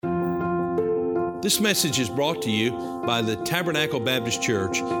This message is brought to you by the Tabernacle Baptist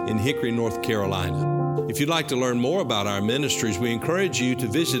Church in Hickory, North Carolina. If you'd like to learn more about our ministries, we encourage you to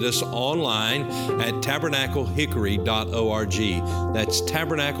visit us online at tabernaclehickory.org. That's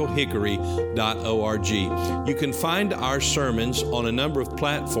tabernaclehickory.org. You can find our sermons on a number of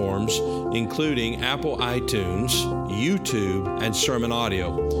platforms, including Apple iTunes, YouTube, and Sermon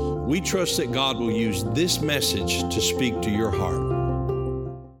Audio. We trust that God will use this message to speak to your heart.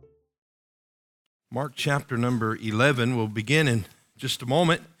 Mark chapter number 11, we'll begin in just a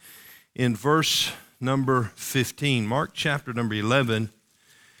moment in verse number 15. Mark chapter number 11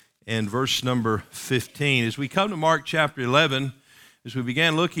 and verse number 15. As we come to Mark chapter 11, as we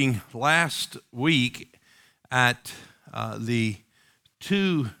began looking last week at the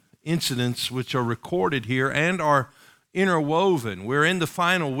two incidents which are recorded here and are interwoven. We're in the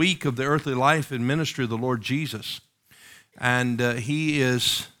final week of the earthly life and ministry of the Lord Jesus. And he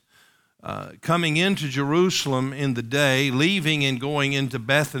is coming into Jerusalem in the day, leaving and going into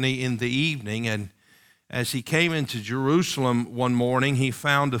Bethany in the evening. And as he came into Jerusalem one morning, he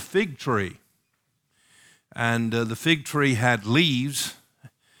found a fig tree. And the fig tree had leaves,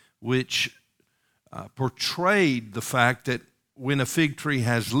 which portrayed the fact that when a fig tree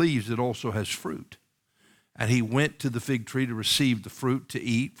has leaves, it also has fruit. And he went to the fig tree to receive the fruit to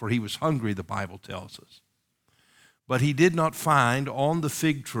eat, for he was hungry, the Bible tells us. But he did not find on the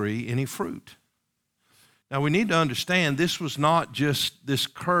fig tree any fruit. Now we need to understand this was not just this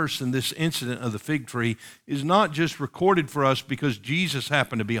curse and this incident of the fig tree is not just recorded for us because Jesus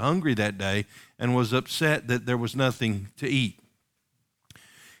happened to be hungry that day and was upset that there was nothing to eat.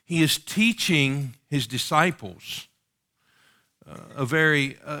 He is teaching his disciples a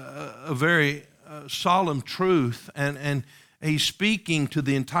very solemn truth, and he's speaking to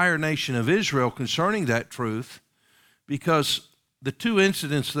the entire nation of Israel concerning that truth. Because the two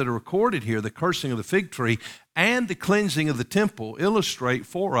incidents that are recorded here, the cursing of the fig tree and the cleansing of the temple, illustrate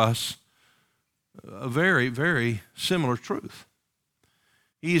for us a very, very similar truth.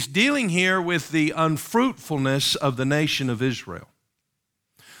 He is dealing here with the unfruitfulness of the nation of Israel.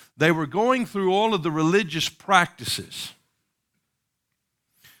 They were going through all of the religious practices.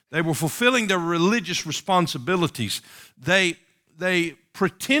 They were fulfilling their religious responsibilities. They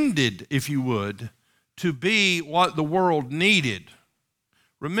pretended, if you would, to be what the world needed.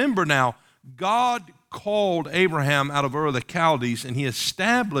 Remember now, God called Abraham out of Ur of the Chaldees, and he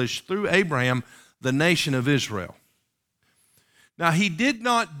established through Abraham the nation of Israel. Now, he did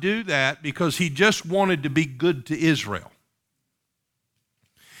not do that because he just wanted to be good to Israel.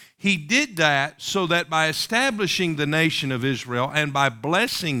 He did that so that by establishing the nation of Israel and by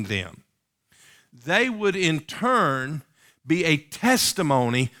blessing them, they would in turn be a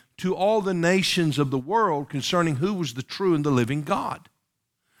testimony to all the nations of the world concerning who was the true and the living God.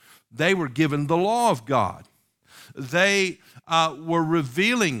 They were given the law of God. They were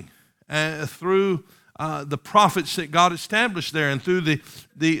revealing through the prophets that God established there and through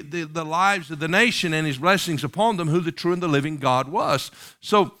the lives of the nation and his blessings upon them who the true and the living God was.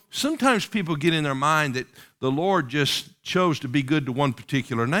 So sometimes people get in their mind that the Lord just chose to be good to one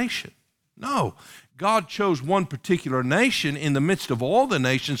particular nation. No. God chose one particular nation in the midst of all the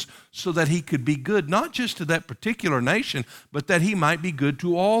nations so that he could be good, not just to that particular nation, but that he might be good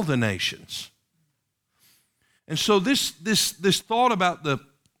to all the nations. And so this thought about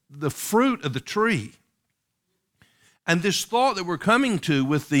the fruit of the tree and this thought that we're coming to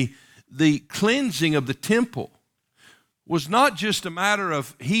with the cleansing of the temple was not just a matter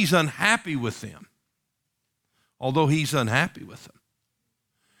of he's unhappy with them, although he's unhappy with them.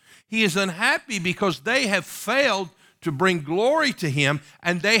 He is unhappy because they have failed to bring glory to him,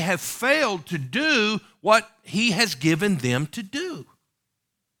 and they have failed to do what he has given them to do.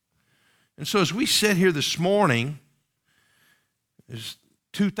 And so as we sit here this morning, it's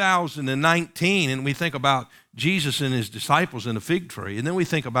 2019, and we think about Jesus and his disciples in a fig tree, and then we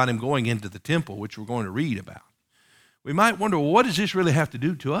think about him going into the temple, which we're going to read about. We might wonder, well, what does this really have to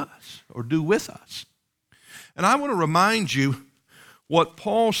do to us or do with us? And I want to remind you what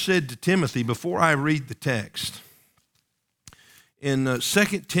Paul said to Timothy before I read the text in 2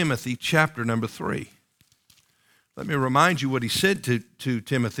 Timothy chapter number 3. Let me remind you what he said to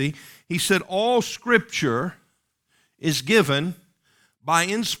Timothy. He said, all Scripture is given by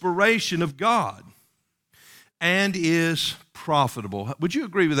inspiration of God and is profitable. Would you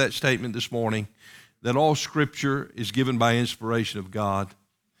agree with that statement this morning, that all Scripture is given by inspiration of God?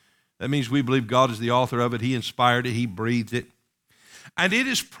 That means we believe God is the author of it. He inspired it. He breathed it. And it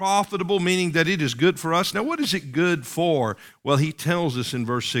is profitable, meaning that it is good for us. Now, what is it good for? Well, he tells us in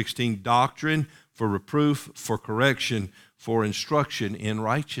verse 16, doctrine, for reproof, for correction, for instruction in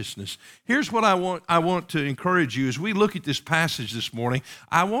righteousness. Here's what I want to encourage you as we look at this passage this morning.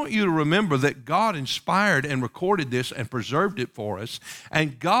 I want you to remember that God inspired and recorded this and preserved it for us,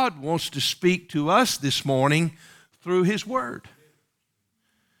 and God wants to speak to us this morning through His Word.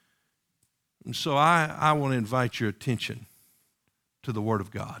 And so I want to invite your attention to the Word of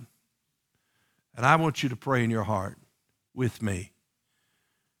God. And I want you to pray in your heart with me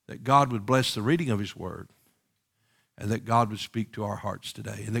that God would bless the reading of His Word, and that God would speak to our hearts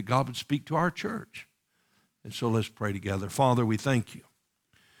today, and that God would speak to our church. And so let's pray together. Father, we thank you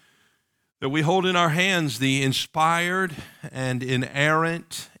that we hold in our hands the inspired and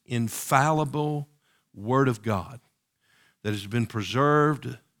inerrant, infallible Word of God that has been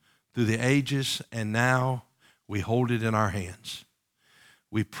preserved through the ages, and now we hold it in our hands.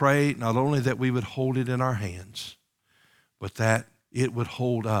 We pray not only that we would hold it in our hands, but that it would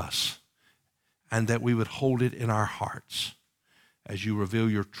hold us, and that we would hold it in our hearts as you reveal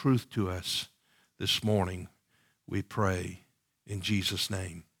your truth to us this morning. We pray in Jesus'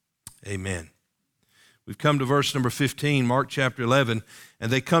 name. Amen. We've come to verse number 15, Mark chapter 11.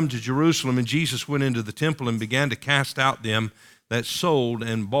 And they come to Jerusalem, and Jesus went into the temple and began to cast out them that sold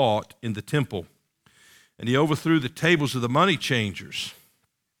and bought in the temple. And he overthrew the tables of the money changers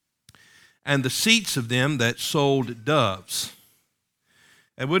and the seats of them that sold doves,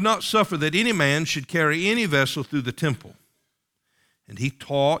 and would not suffer that any man should carry any vessel through the temple. And he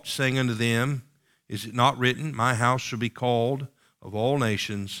taught, saying unto them, Is it not written, My house shall be called of all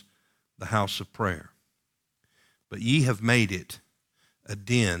nations the house of prayer? But ye have made it a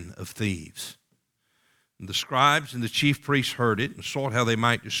den of thieves. And the scribes and the chief priests heard it, and sought how they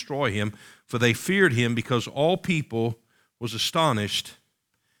might destroy him, for they feared him, because all people was astonished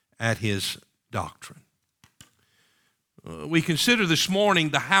at his doctrine. We consider this morning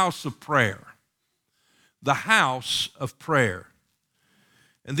the house of prayer. The house of prayer.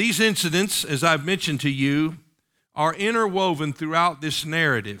 And these incidents, as I've mentioned to you, are interwoven throughout this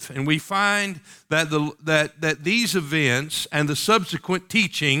narrative. And we find that these events and the subsequent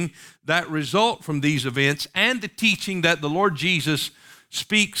teaching that result from these events, and the teaching that the Lord Jesus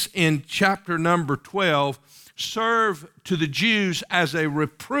speaks in chapter number 12, serve to the Jews as a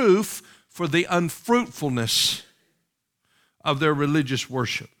reproof for the unfruitfulness of their religious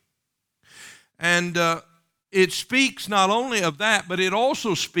worship. And it speaks not only of that, but it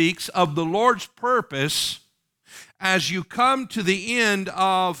also speaks of the Lord's purpose as you come to the end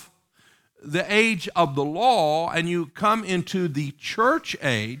of the age of the law and you come into the church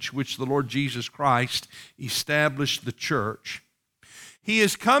age, which the Lord Jesus Christ established the church. He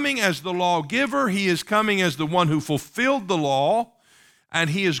is coming as the lawgiver. He is coming as the one who fulfilled the law, and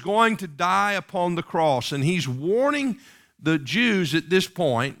he is going to die upon the cross. And he's warning the Jews at this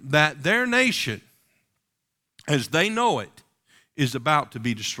point that their nation, as they know it, is about to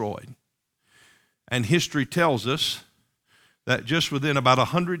be destroyed. And history tells us that just within about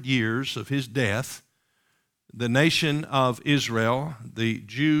 100 years of his death, the nation of Israel, the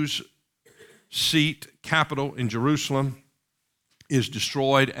Jews' seat, capital in Jerusalem, is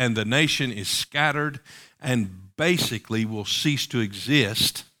destroyed, and the nation is scattered and basically will cease to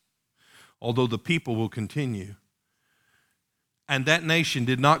exist, although the people will continue. And that nation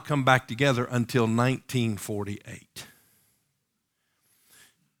did not come back together until 1948.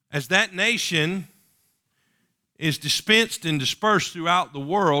 As that nation is dispensed and dispersed throughout the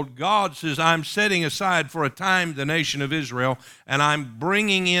world, God says, I'm setting aside for a time the nation of Israel, and I'm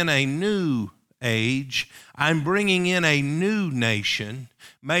bringing in a new age. I'm bringing in a new nation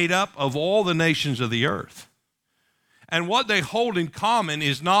made up of all the nations of the earth. And what they hold in common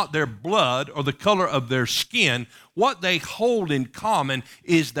is not their blood or the color of their skin. What they hold in common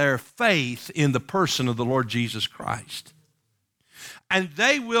is their faith in the person of the Lord Jesus Christ. And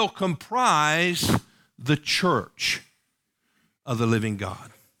they will comprise the church of the living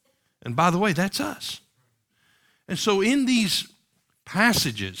God. And by the way, that's us. And so in these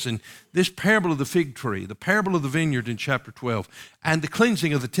passages, and this parable of the fig tree, the parable of the vineyard in chapter 12, and the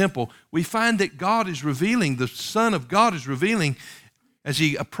cleansing of the temple, we find that God is revealing, the Son of God is revealing, as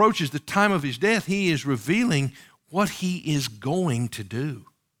he approaches the time of his death, he is revealing what he is going to do.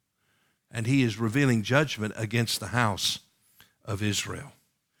 And he is revealing judgment against the house of Israel.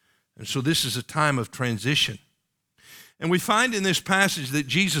 And so this is a time of transition. And we find in this passage that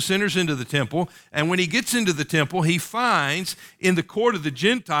Jesus enters into the temple, and when he gets into the temple, he finds in the court of the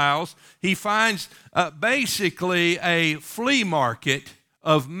Gentiles, he finds basically a flea market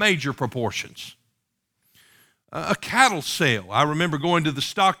of major proportions. A cattle sale. I remember going to the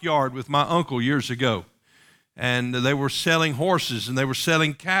stockyard with my uncle years ago, and they were selling horses and they were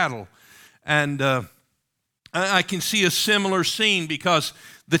selling cattle. And I can see a similar scene because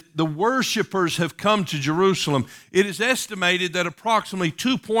the worshipers have come to Jerusalem. It is estimated that approximately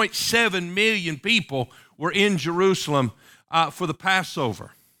 2.7 million people were in Jerusalem for the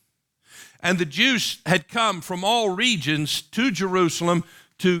Passover. And the Jews had come from all regions to Jerusalem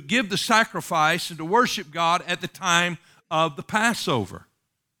to give the sacrifice and to worship God at the time of the Passover.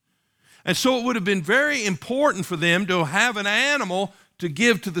 And so it would have been very important for them to have an animal to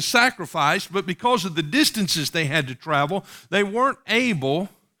give to the sacrifice, but because of the distances they had to travel, they weren't able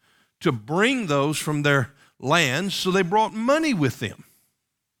to bring those from their lands, so they brought money with them.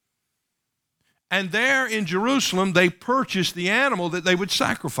 And there in Jerusalem, they purchased the animal that they would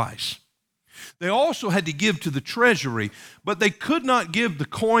sacrifice. They also had to give to the treasury, but they could not give the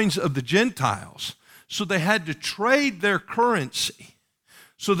coins of the Gentiles, so they had to trade their currency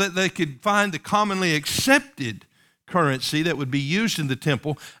so that they could find the commonly accepted currency that would be used in the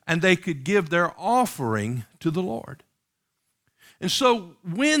temple, and they could give their offering to the Lord. And so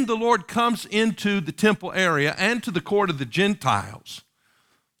when the Lord comes into the temple area and to the court of the Gentiles,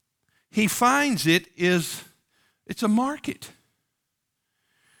 he finds it's a market.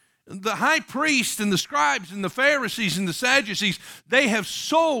 The high priest and the scribes and the Pharisees and the Sadducees, they have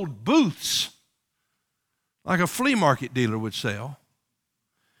sold booths like a flea market dealer would sell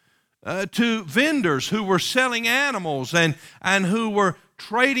to vendors who were selling animals and who were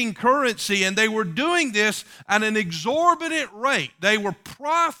trading currency, and they were doing this at an exorbitant rate. They were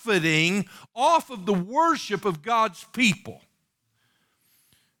profiting off of the worship of God's people.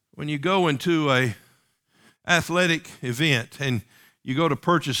 When you go into an athletic event and you go to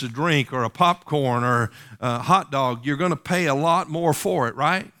purchase a drink or a popcorn or a hot dog, you're going to pay a lot more for it,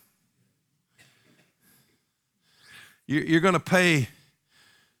 right? You're going to pay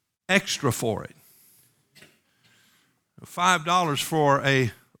extra for it. $5 for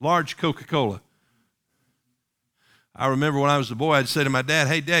a large Coca-Cola. I remember when I was a boy, I'd say to my dad,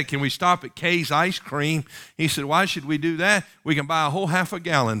 "Hey, Dad, can we stop at Kay's Ice Cream?" He said, "Why should we do that? We can buy a whole half a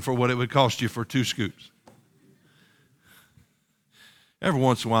gallon for what it would cost you for 2 scoops." Every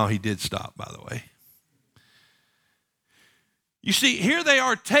once in a while, he did stop, by the way. You see, here they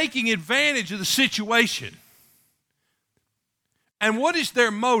are taking advantage of the situation. And what is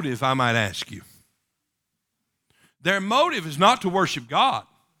their motive, I might ask you? Their motive is not to worship God.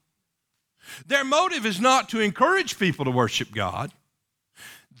 Their motive is not to encourage people to worship God.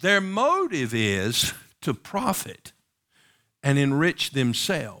 Their motive is to profit and enrich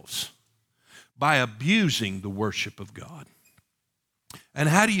themselves by abusing the worship of God. And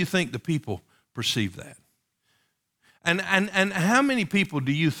how do you think the people perceive that? And how many people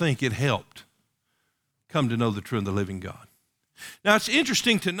do you think it helped come to know the true and the living God? Now, it's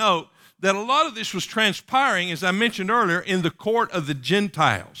interesting to note that a lot of this was transpiring, as I mentioned earlier, in the court of the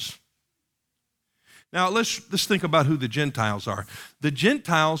Gentiles. Now, let's think about who the Gentiles are. The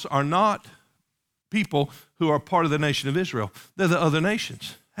Gentiles are not people who are part of the nation of Israel. They're the other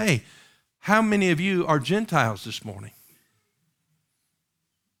nations. Hey, how many of you are Gentiles this morning?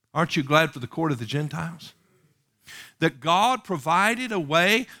 Aren't you glad for the court of the Gentiles? That God provided a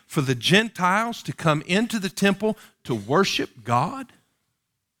way for the Gentiles to come into the temple to worship God?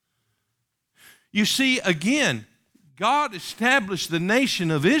 You see, again, God established the nation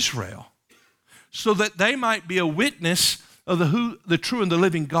of Israel so that they might be a witness of who the true and the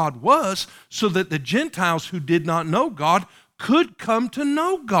living God was, so that the Gentiles who did not know God could come to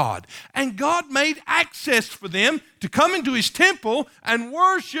know God. And God made access for them to come into his temple and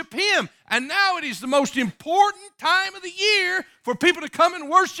worship him. And now it is the most important time of the year for people to come and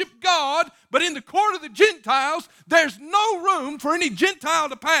worship God. But in the court of the Gentiles, there's no room for any Gentile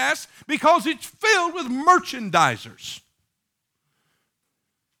to pass because it's filled with merchandisers.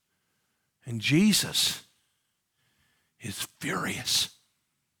 And Jesus is furious.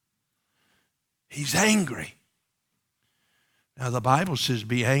 He's angry. Now, the Bible says,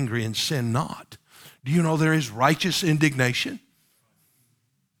 "Be angry and sin not." Do you know there is righteous indignation?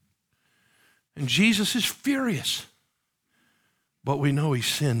 And Jesus is furious. But we know he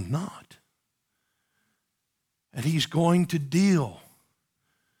sinned not. And he's going to deal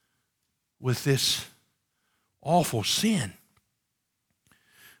with this awful sin.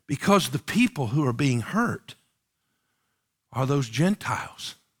 Because the people who are being hurt are those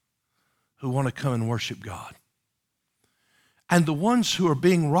Gentiles who want to come and worship God. And the ones who are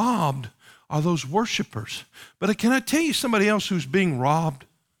being robbed are those worshipers. But can I tell you somebody else who's being robbed?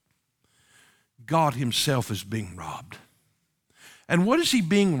 God himself is being robbed. And what is he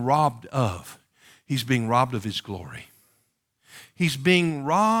being robbed of? He's being robbed of his glory. He's being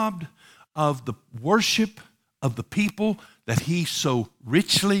robbed of the worship of the people that he so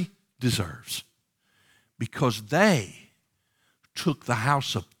richly deserves, because they took the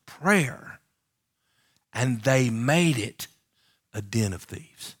house of prayer and they made it a den of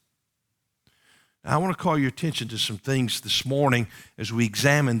thieves. Now, I want to call your attention to some things this morning as we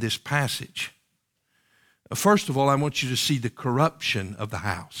examine this passage. First of all, I want you to see the corruption of the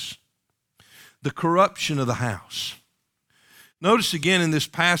house. The corruption of the house. Notice again in this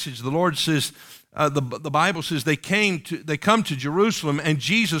passage, the Lord says, the Bible says they come to Jerusalem, and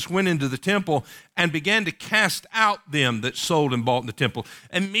Jesus went into the temple and began to cast out them that sold and bought in the temple.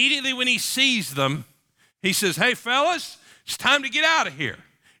 Immediately when he sees them, he says, "Hey fellas, it's time to get out of here.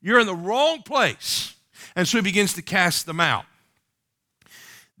 You're in the wrong place." And so he begins to cast them out.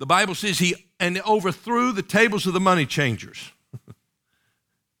 The Bible says he overthrew the tables of the money changers.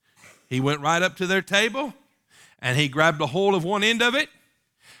 He went right up to their table, and he grabbed a hold of one end of it,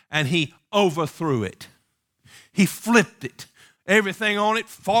 and he overthrew it. He flipped it, everything on it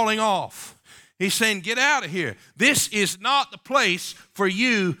falling off. He's saying, get out of here. This is not the place for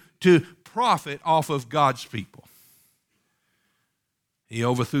you to profit off of God's people. He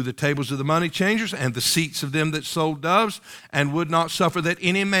overthrew the tables of the money changers and the seats of them that sold doves, and would not suffer that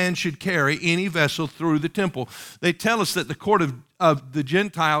any man should carry any vessel through the temple. They tell us that the court of the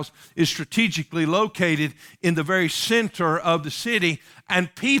Gentiles is strategically located in the very center of the city,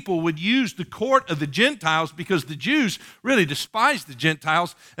 and people would use the court of the Gentiles because the Jews really despised the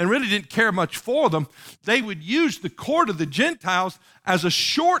Gentiles and really didn't care much for them. They would use the court of the Gentiles as a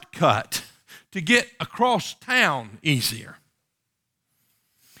shortcut to get across town easier.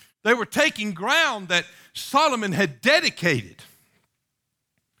 They were taking ground that Solomon had dedicated,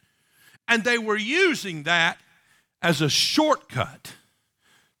 and they were using that as a shortcut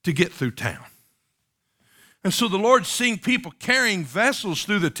to get through town. And so the Lord, seeing people carrying vessels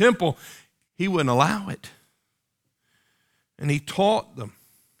through the temple, he wouldn't allow it. And he taught them,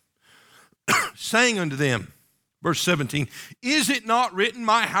 saying unto them, verse 17, "Is it not written,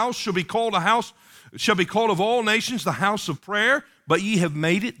 my house shall be called of all nations the house of prayer? But ye have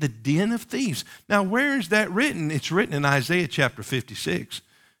made it the den of thieves." Now, where is that written? It's written in Isaiah chapter 56.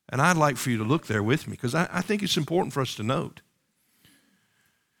 And I'd like for you to look there with me, because I think it's important for us to note.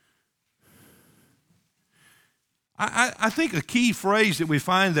 I think a key phrase that we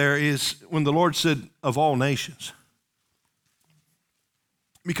find there is when the Lord said, "of all nations."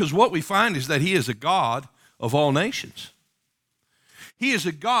 Because what we find is that he is a God of all nations. He is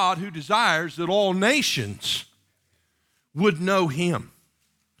a God who desires that all nations would know him.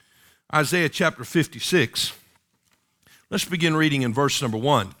 Isaiah chapter 56. Let's begin reading in verse number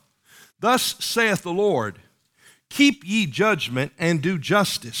 1. "Thus saith the Lord, keep ye judgment and do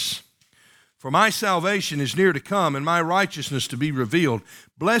justice. For my salvation is near to come, and my righteousness to be revealed.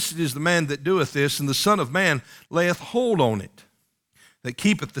 Blessed is the man that doeth this, and the Son of Man layeth hold on it, that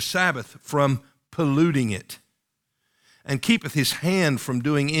keepeth the Sabbath from polluting it, and keepeth his hand from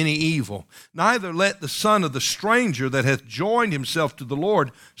doing any evil. Neither let the son of the stranger that hath joined himself to the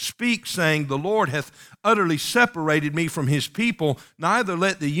Lord speak, saying, the Lord hath utterly separated me from his people. Neither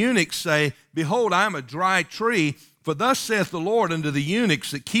let the eunuch say, behold, I am a dry tree. For thus saith the Lord unto the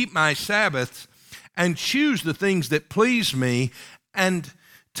eunuchs that keep my Sabbaths, and choose the things that please me, and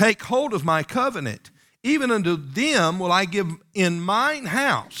take hold of my covenant. Even unto them will I give in mine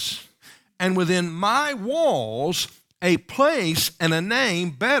house, and within my walls a place and a name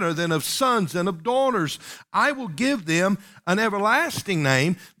better than of sons and of daughters. I will give them an everlasting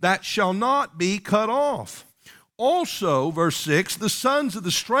name that shall not be cut off. Also, verse 6, the sons of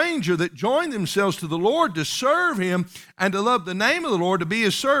the stranger that join themselves to the Lord to serve him and to love the name of the Lord, to be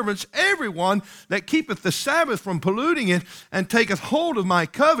his servants, everyone that keepeth the Sabbath from polluting it and taketh hold of my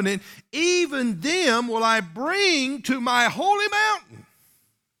covenant, even them will I bring to my holy mountain,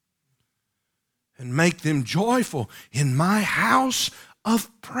 and make them joyful in my house of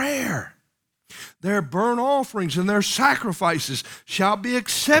prayer. Their burnt offerings and their sacrifices shall be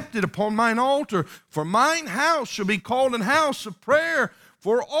accepted upon mine altar, for mine house shall be called an house of prayer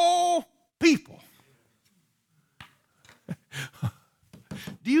for all people.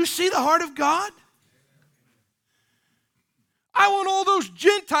 Do you see the heart of God? I want all those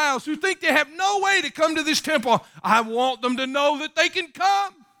Gentiles who think they have no way to come to this temple, I want them to know that they can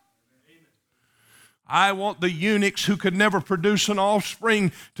come. I want the eunuchs who could never produce an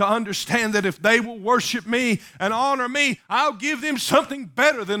offspring to understand that if they will worship me and honor me, I'll give them something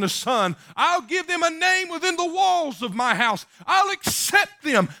better than a son. I'll give them a name within the walls of my house. I'll accept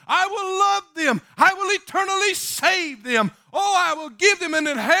them. I will love them. I will eternally save them. Oh, I will give them an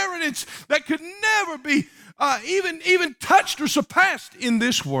inheritance that could never be even touched or surpassed in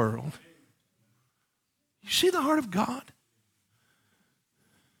this world. You see the heart of God?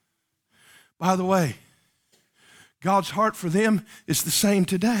 By the way, God's heart for them is the same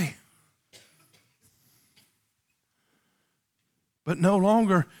today. But no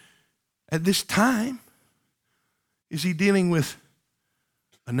longer at this time is he dealing with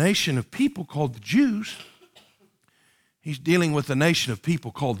a nation of people called the Jews. He's dealing with a nation of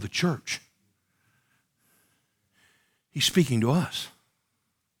people called the church. He's speaking to us.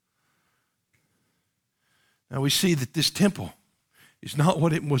 Now we see that this temple is not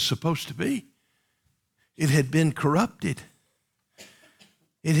what it was supposed to be. It had been corrupted.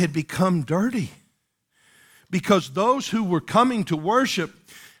 It had become dirty. Because those who were coming to worship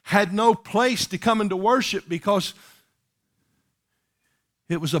had no place to come into worship because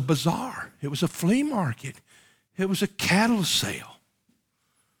it was a bazaar. It was a flea market. It was a cattle sale.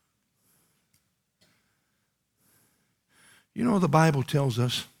 You know, the Bible tells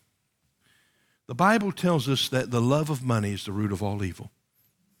us that the love of money is the root of all evil.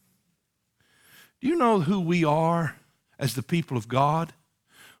 Do you know who we are as the people of God?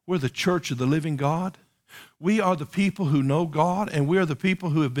 We're the church of the living God. We are the people who know God, and we are the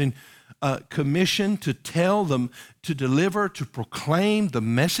people who have been commissioned to tell them, to deliver, to proclaim the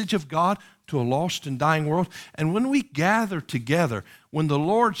message of God to a lost and dying world. And when we gather together, when the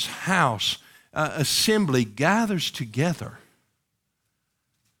Lord's house assembly gathers together,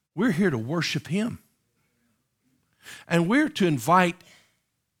 we're here to worship Him. And we're to invite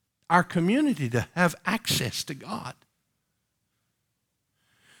our community to have access to God.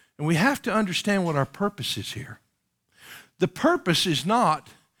 And we have to understand what our purpose is here. The purpose is not,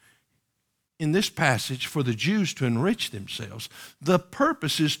 in this passage, for the Jews to enrich themselves. The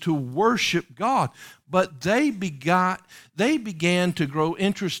purpose is to worship God. But they began to grow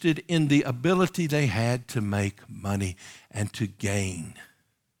interested in the ability they had to make money and to gain.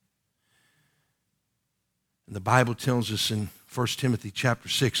 And the Bible tells us in 1 Timothy chapter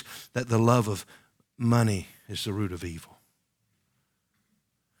 6 that the love of money is the root of evil.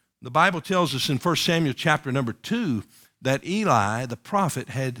 The Bible tells us in 1 Samuel chapter number 2 that Eli the prophet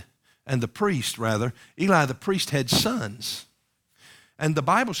had, and the priest rather, Eli the priest had sons. And the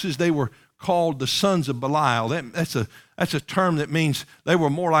Bible says they were called the sons of Belial. That's a term that means they were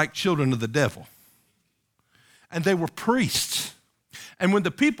more like children of the devil. And they were priests. And when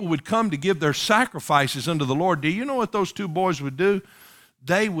the people would come to give their sacrifices unto the Lord, do you know what those two boys would do?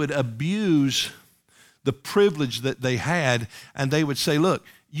 They would abuse the privilege that they had, and they would say, look,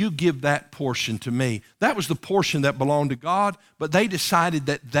 you give that portion to me. That was the portion that belonged to God, but they decided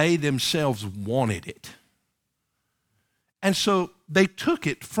that they themselves wanted it. And so they took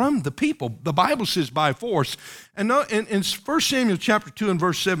it from the people. The Bible says by force. And in 1 Samuel chapter 2 and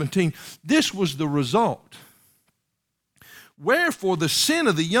verse 17, this was the result. Wherefore the sin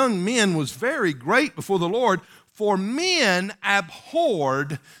of the young men was very great before the Lord, for men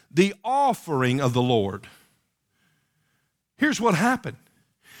abhorred the offering of the Lord. Here's what happened.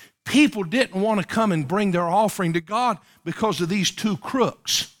 People didn't want to come and bring their offering to God because of these two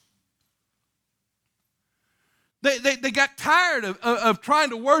crooks. They got tired of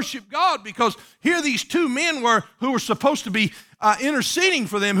trying to worship God because here these two men who were supposed to be interceding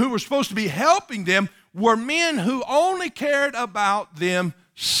for them, who were supposed to be helping them, were men who only cared about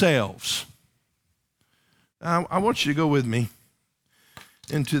themselves. Now, I want you to go with me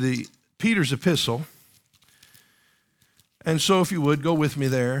into Peter's epistle. And so if you would, go with me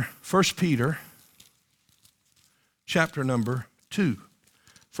there. 1 Peter chapter number 2.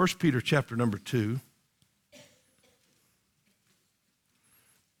 1 Peter chapter number 2.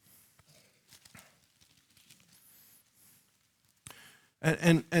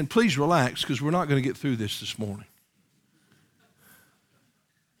 And please relax, because we're not going to get through this morning.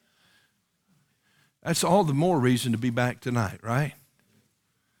 That's all the more reason to be back tonight, right?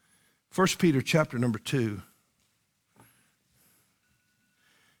 1 Peter chapter number 2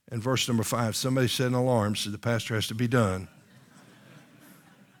 and verse number 5. Somebody set an alarm so the pastor has to be done.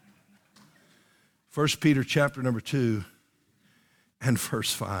 1 Peter chapter number 2 and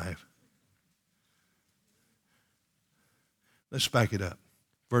verse 5. Let's back it up.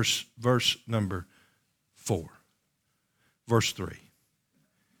 Verse number 4. Verse 3.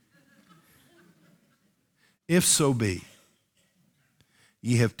 If so be,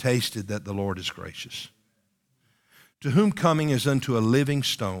 ye have tasted that the Lord is gracious, to whom coming is unto a living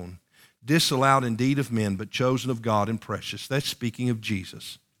stone, disallowed indeed of men, but chosen of God and precious. That's speaking of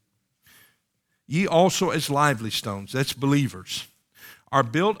Jesus. Ye also as lively stones, that's believers, are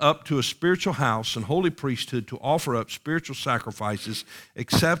built up to a spiritual house and holy priesthood to offer up spiritual sacrifices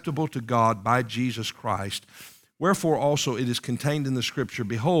acceptable to God by Jesus Christ. Wherefore also it is contained in the Scripture,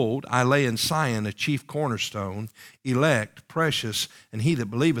 Behold, I lay in Sion a chief cornerstone, elect, precious, and he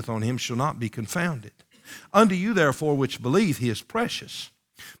that believeth on him shall not be confounded. Unto you therefore which believe he is precious.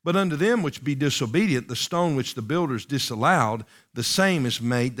 But unto them which be disobedient, the stone which the builders disallowed, the same is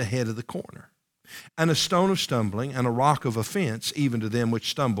made the head of the corner, and a stone of stumbling, and a rock of offense, even to them which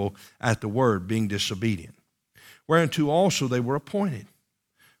stumble at the word, being disobedient. Whereunto also they were appointed.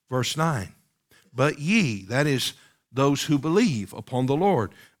 Verse 9, But ye, that is, those who believe upon the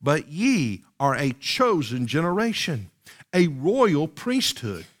Lord, but ye are a chosen generation, a royal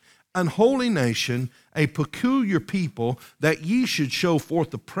priesthood, an holy nation, a peculiar people, that ye should show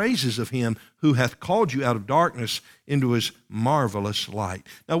forth the praises of him who hath called you out of darkness into his marvelous light.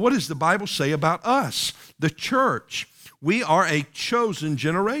 Now, what does the Bible say about us, the church? We are a chosen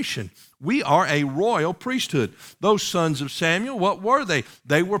generation. We are a royal priesthood. Those sons of Samuel, what were they?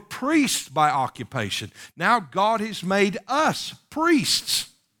 They were priests by occupation. Now God has made us priests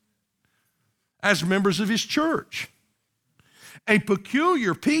as members of his church. A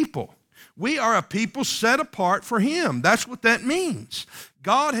peculiar people. We are a people set apart for him. That's what that means.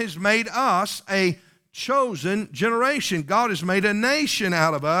 God has made us a chosen generation. God has made a nation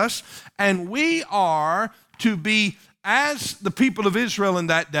out of us, and we are to be, as the people of Israel in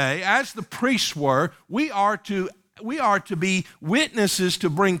that day, as the priests were, we are to be witnesses to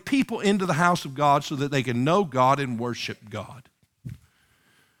bring people into the house of God so that they can know God and worship God.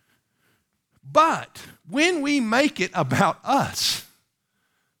 But when we make it about us,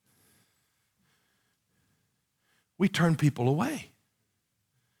 we turn people away.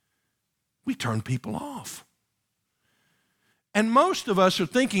 We turn people off. And most of us are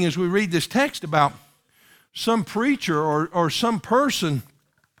thinking as we read this text about some preacher or some person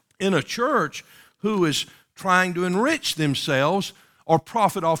in a church who is trying to enrich themselves or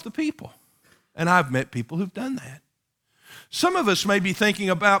profit off the people. And I've met people who've done that. Some of us may be thinking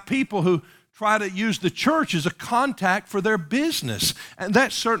about people who try to use the church as a contact for their business, and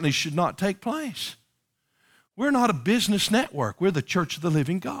that certainly should not take place. We're not a business network. We're the church of the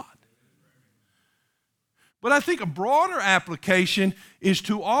living God. But I think a broader application is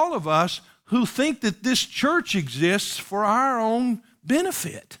to all of us who think that this church exists for our own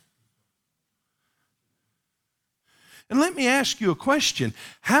benefit. And let me ask you a question.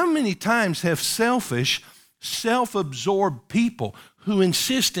 How many times have selfish, self-absorbed people who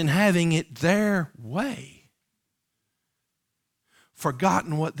insist in having it their way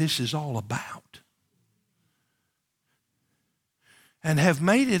forgotten what this is all about and have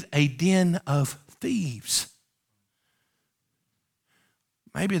made it a den of thieves?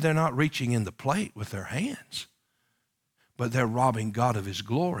 Maybe they're not reaching in the plate with their hands, but they're robbing God of his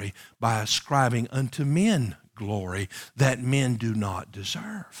glory by ascribing unto men glory that men do not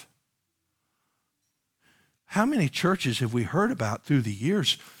deserve. How many churches have we heard about through the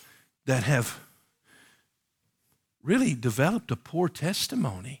years that have really developed a poor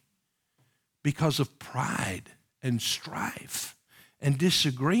testimony because of pride and strife and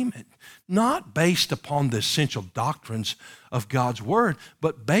disagreement, not based upon the essential doctrines of God's word,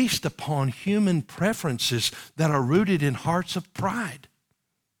 but based upon human preferences that are rooted in hearts of pride?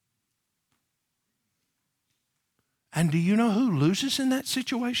 And do you know who loses in that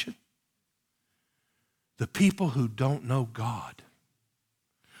situation? The people who don't know God,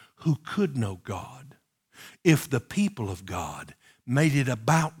 who could know God if the people of God made it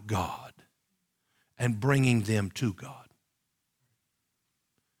about God and bringing them to God.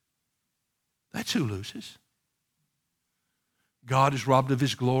 That's who loses. God is robbed of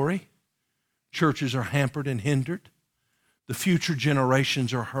his glory. Churches are hampered and hindered. The future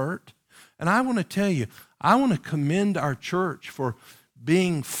generations are hurt. And I want to tell you, I want to commend our church for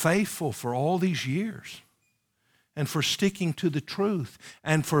being faithful for all these years and for sticking to the truth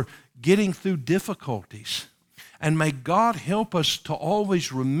and for getting through difficulties. And may God help us to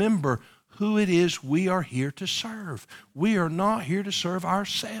always remember who it is we are here to serve. We are not here to serve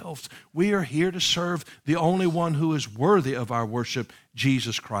ourselves. We are here to serve the only one who is worthy of our worship,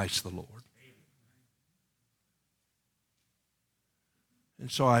 Jesus Christ the Lord.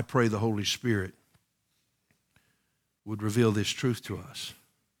 And so I pray the Holy Spirit would reveal this truth to us.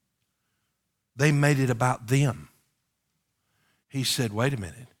 They made it about them. He said, wait a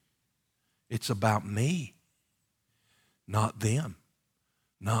minute. It's about me, not them,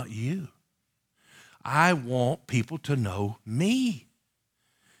 not you. I want people to know me.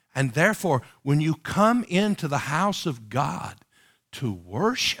 And therefore, when you come into the house of God to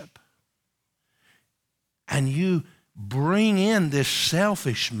worship, and you bring in this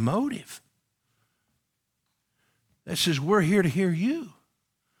selfish motive that says, we're here to hear you.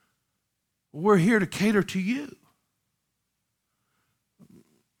 We're here to cater to you.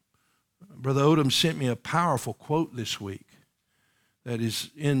 Brother Odom sent me a powerful quote this week that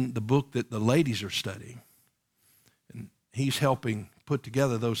is in the book that the ladies are studying. And he's helping put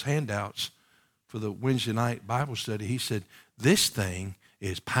together those handouts for the Wednesday night Bible study. He said, this thing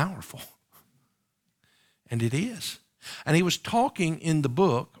is powerful. And it is. And he was talking in the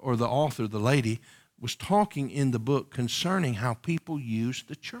book, or the author, the lady, was talking in the book concerning how people use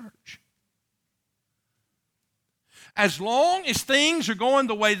the church. As long as things are going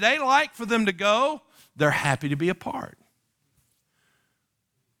the way they like for them to go, they're happy to be a part.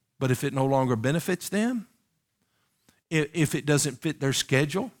 But if it no longer benefits them, if it doesn't fit their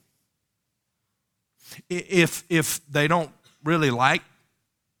schedule, if they don't really like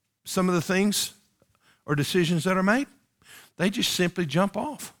some of the things or decisions that are made, they just simply jump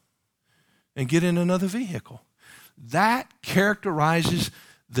off and get in another vehicle. That characterizes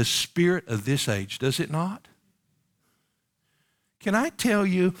the spirit of this age, does it not? Can I tell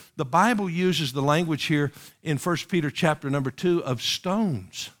you, the Bible uses the language here in 1 Peter chapter number 2 of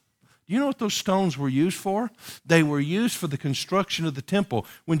stones. You know what those stones were used for? They were used for the construction of the temple.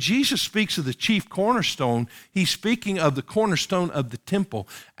 When Jesus speaks of the chief cornerstone, he's speaking of the cornerstone of the temple.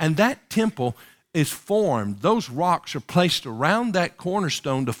 And that temple is formed. Those rocks are placed around that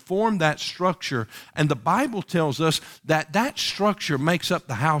cornerstone to form that structure. And the Bible tells us that that structure makes up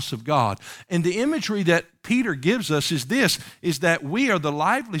the house of God. And the imagery that Peter gives us is this, is that we are the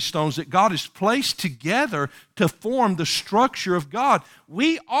lively stones that God has placed together to form the structure of God.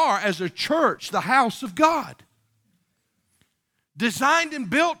 We are, as a church, the house of God. Designed and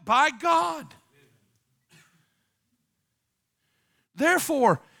built by God.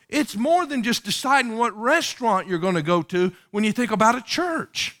 Therefore, it's more than just deciding what restaurant you're going to go to when you think about a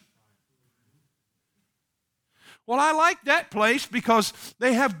church. Well, I like that place because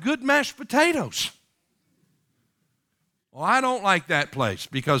they have good mashed potatoes. Well, I don't like that place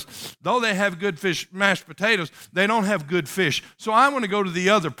because though they have good mashed potatoes, they don't have good fish. So I want to go to the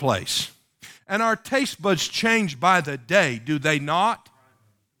other place. And our taste buds change by the day, do they not?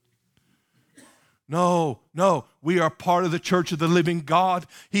 No, we are part of the church of the living God.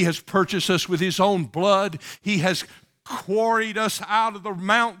 He has purchased us with his own blood. He has quarried us out of the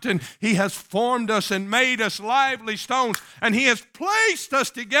mountain. He has formed us and made us lively stones. And he has placed us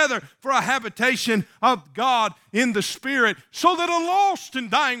together for a habitation of God in the Spirit, so that a lost and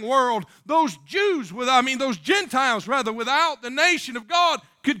dying world, those Gentiles without the nation of God,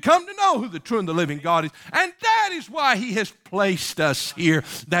 could come to know who the true and the living God is. And that is why he has placed us here.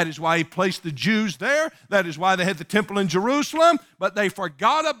 That is why he placed the Jews there. That is why they had the temple in Jerusalem. But they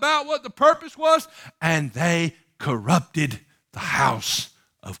forgot about what the purpose was, and they corrupted the house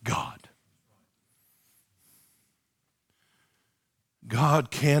of God.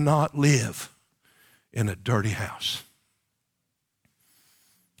 God cannot live in a dirty house.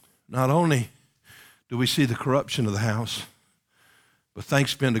 Not only do we see the corruption of the house, but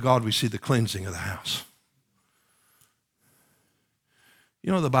thanks be unto God, we see the cleansing of the house.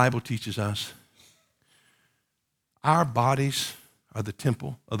 You know, the Bible teaches us our bodies are the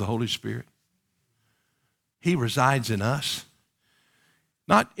temple of the Holy Spirit. He resides in us,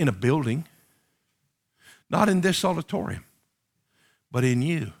 not in a building, not in this auditorium, but in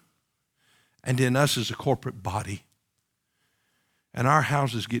you and in us as a corporate body. And our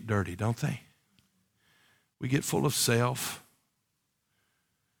houses get dirty, don't they? We get full of self.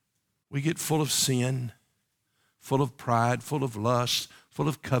 We get full of sin, full of pride, full of lust, full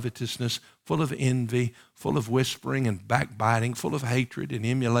of covetousness, full of envy, full of whispering and backbiting, full of hatred and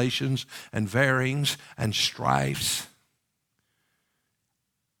emulations and varings and strifes.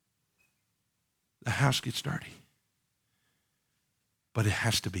 The house gets dirty, but it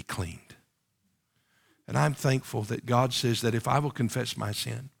has to be cleaned. And I'm thankful that God says that if I will confess my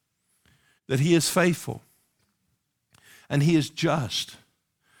sin, that he is faithful and he is just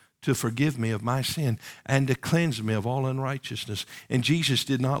to forgive me of my sin and to cleanse me of all unrighteousness. And Jesus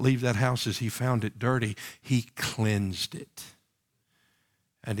did not leave that house as he found it dirty. He cleansed it.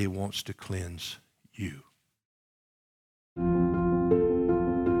 And he wants to cleanse you.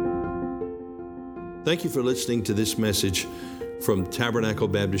 Thank you for listening to this message from Tabernacle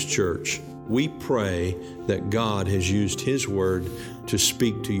Baptist Church. We pray that God has used his word to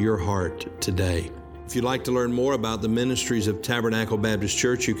speak to your heart today. If you'd like to learn more about the ministries of Tabernacle Baptist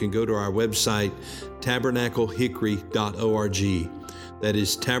Church, you can go to our website, tabernaclehickory.org. That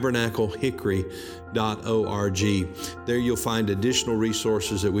is tabernaclehickory.org. There you'll find additional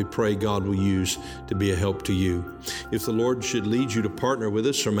resources that we pray God will use to be a help to you. If the Lord should lead you to partner with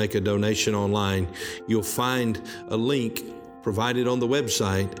us or make a donation online, you'll find a link provided on the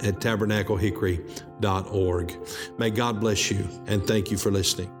website at tabernaclehickory.org. May God bless you, and thank you for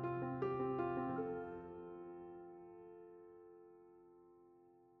listening.